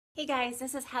Hey guys,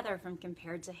 this is Heather from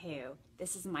Compared to Who.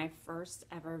 This is my first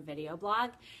ever video blog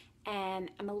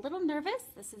and I'm a little nervous.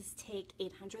 This is take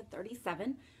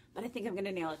 837, but I think I'm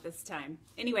gonna nail it this time.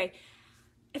 Anyway,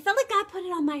 I felt like God put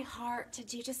it on my heart to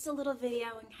do just a little video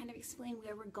and kind of explain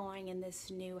where we're going in this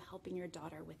new Helping Your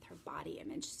Daughter with Her Body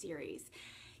Image series.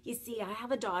 You see, I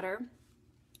have a daughter.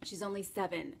 She's only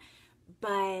 7,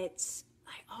 but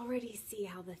I already see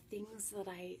how the things that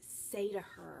I say to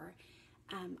her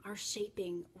are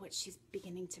shaping what she's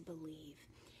beginning to believe.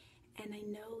 And I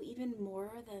know even more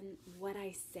than what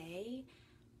I say,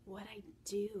 what I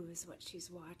do is what she's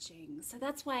watching. So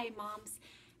that's why, moms,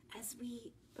 as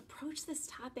we approach this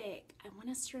topic, I want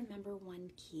us to remember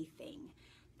one key thing.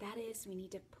 That is, we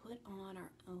need to put on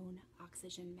our own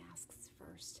oxygen masks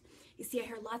first. You see, I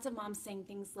hear lots of moms saying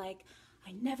things like,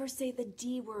 I never say the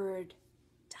D word,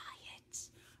 diet,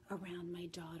 around my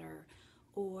daughter,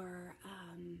 or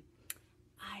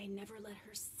I never let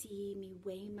her see me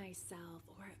weigh myself,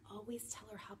 or I always tell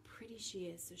her how pretty she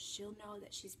is so she'll know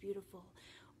that she's beautiful.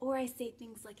 Or I say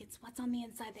things like, it's what's on the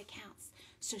inside that counts,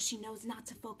 so she knows not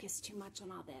to focus too much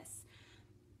on all this.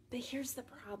 But here's the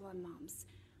problem, moms.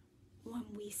 When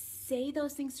we say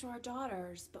those things to our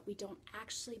daughters, but we don't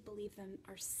actually believe them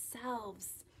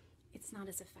ourselves, it's not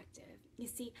as effective. You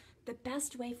see, the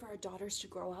best way for our daughters to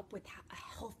grow up with a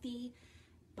healthy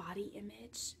body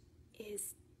image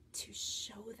is to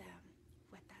show them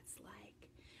what that's like,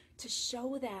 to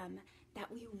show them that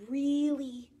we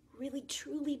really, really,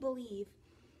 truly believe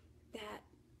that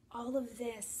all of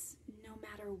this, no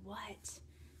matter what,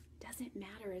 doesn't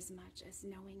matter as much as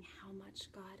knowing how much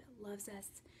God loves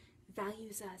us,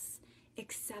 values us,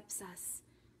 accepts us,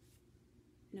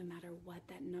 no matter what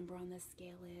that number on the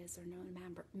scale is, or no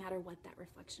matter what that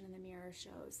reflection in the mirror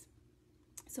shows.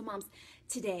 So moms,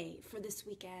 today, for this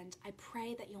weekend, I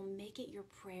pray that you'll make it your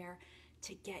prayer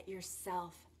to get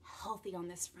yourself healthy on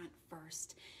this front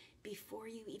first, before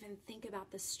you even think about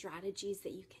the strategies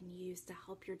that you can use to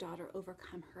help your daughter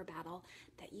overcome her battle,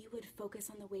 that you would focus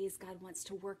on the ways God wants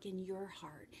to work in your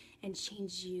heart and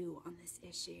change you on this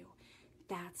issue.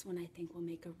 That's when I think will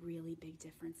make a really big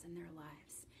difference in their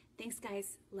lives. Thanks,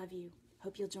 guys. Love you.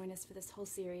 Hope you'll join us for this whole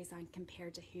series on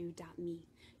comparedtowho.me.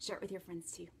 Share it with your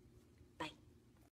friends, too.